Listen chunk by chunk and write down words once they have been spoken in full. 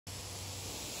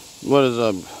What is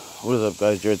up? What is up,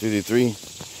 guys? jcpenney.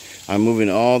 I'm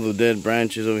moving all the dead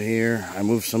branches over here. I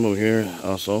moved some over here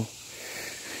also.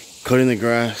 Cutting the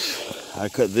grass. I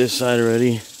cut this side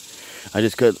already. I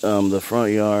just cut the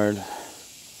front yard.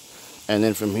 And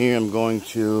then from here, I'm going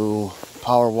to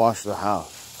power wash the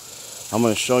house. I'm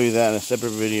going to show you that in a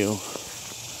separate video.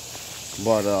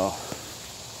 But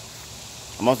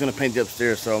I'm also going to paint the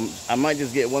upstairs. So I might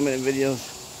just get 1 minute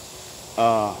videos.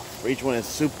 For each one. It's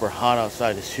super hot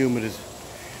outside. It's humid as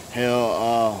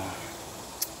hell.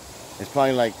 It's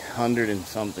probably like 100 and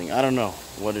something. I don't know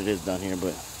what it is down here,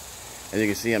 but as you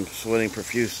can see, I'm sweating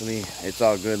profusely. It's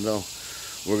all good though.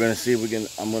 We're gonna see if we can.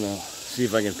 I'm gonna see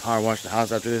if I can power wash the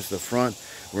house after this. The front.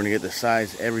 We're gonna get the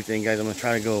size, everything, guys. I'm gonna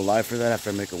try to go live for that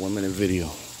after I make a 1 minute video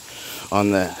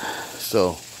on that.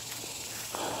 So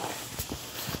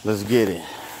let's get it.